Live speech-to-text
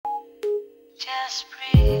Just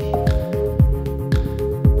breathe.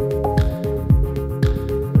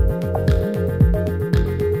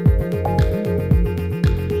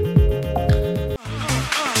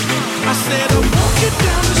 I said I'm walking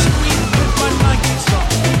down the street with my Nikes on.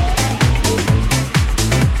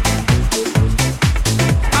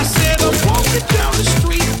 I said I'm walking down the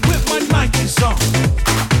street with my Nikes on.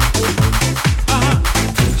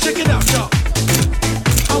 Check it out, y'all.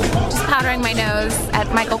 Just powdering my nose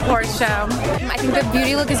at Michael Kors show. I think the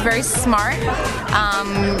beauty look is very smart.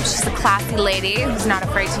 She's a classy lady who's not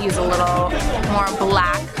afraid to use a little more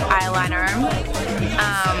black eyeliner.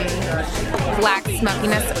 Black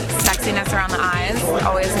smokiness, sexiness around the eyes,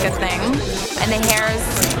 always a good thing. And the hair is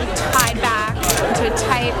tied back into a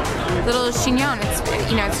tight little chignon. It's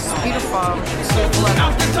it's beautiful. Look.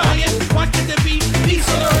 Out the diet, watching the beat, these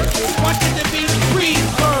watching the beat, breathe,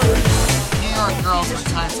 bird. New York girls, when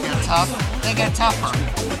times get tough, they get tougher.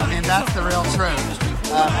 I mean, that's the real truth.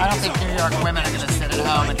 I don't think New York women are going to sit at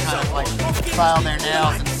home and kind of like file their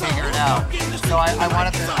nails and figure it out. So I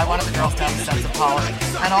wanted the girls to have a sense of polish.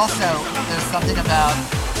 And also, there's something about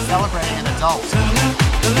celebrating an adult.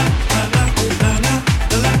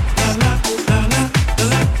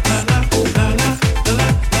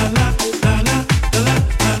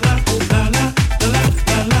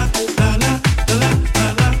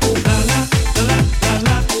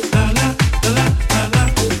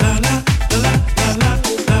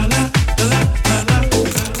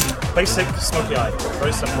 Basic smoky eye,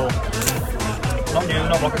 very simple. Not new,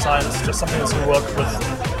 not rocket science, just something that's going to work with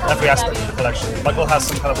every aspect of the collection. Michael has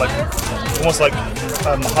some kind of like, almost like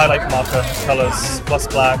highlight marker colors, plus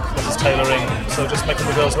black, plus tailoring, so just making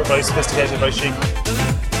the girls look very sophisticated, very chic.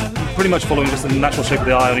 Pretty much following just the natural shape of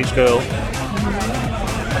the eye on each girl.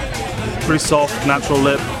 Pretty soft, natural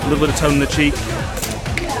lip, a little bit of tone in the cheek.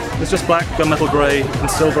 It's just black, gunmetal grey, and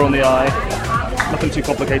silver on the eye. Nothing too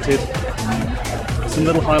complicated. Some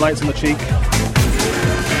little highlights on the cheek.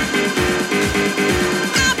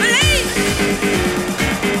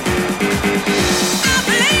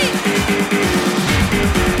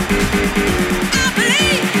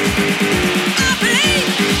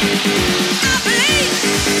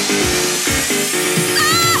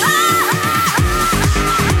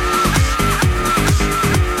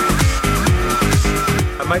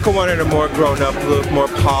 Michael wanted a more grown-up look, more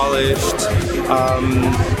polished.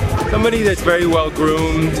 Somebody that's very well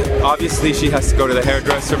groomed. Obviously she has to go to the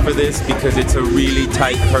hairdresser for this because it's a really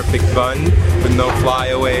tight, perfect bun with no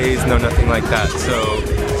flyaways, no nothing like that. So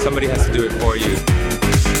somebody has to do it for you.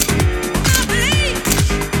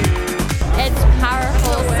 It's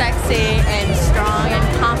powerful, sexy, and strong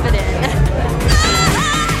and confident.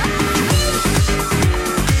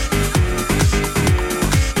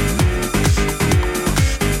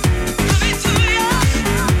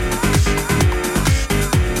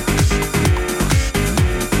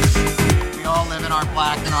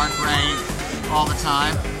 Black and our gray all the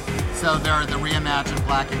time. So there are the reimagined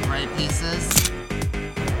black and gray pieces.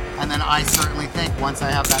 And then I certainly think once I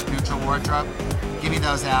have that neutral wardrobe, give me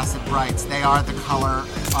those acid brights. They are the color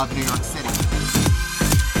of New York City.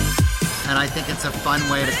 And I think it's a fun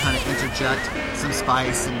way to kind of interject some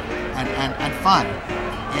spice and fun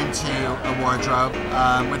into a wardrobe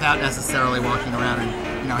without necessarily walking around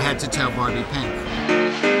in head to toe Barbie pink.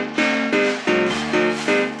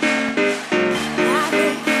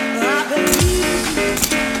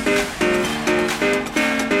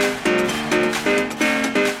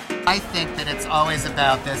 I think that it's always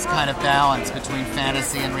about this kind of balance between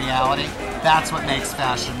fantasy and reality. That's what makes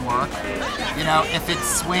fashion work. If it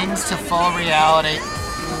swings to full reality,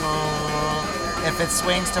 if it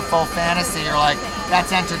swings to full fantasy, you're like,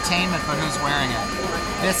 that's entertainment, but who's wearing it?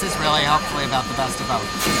 This is really hopefully about the best of both.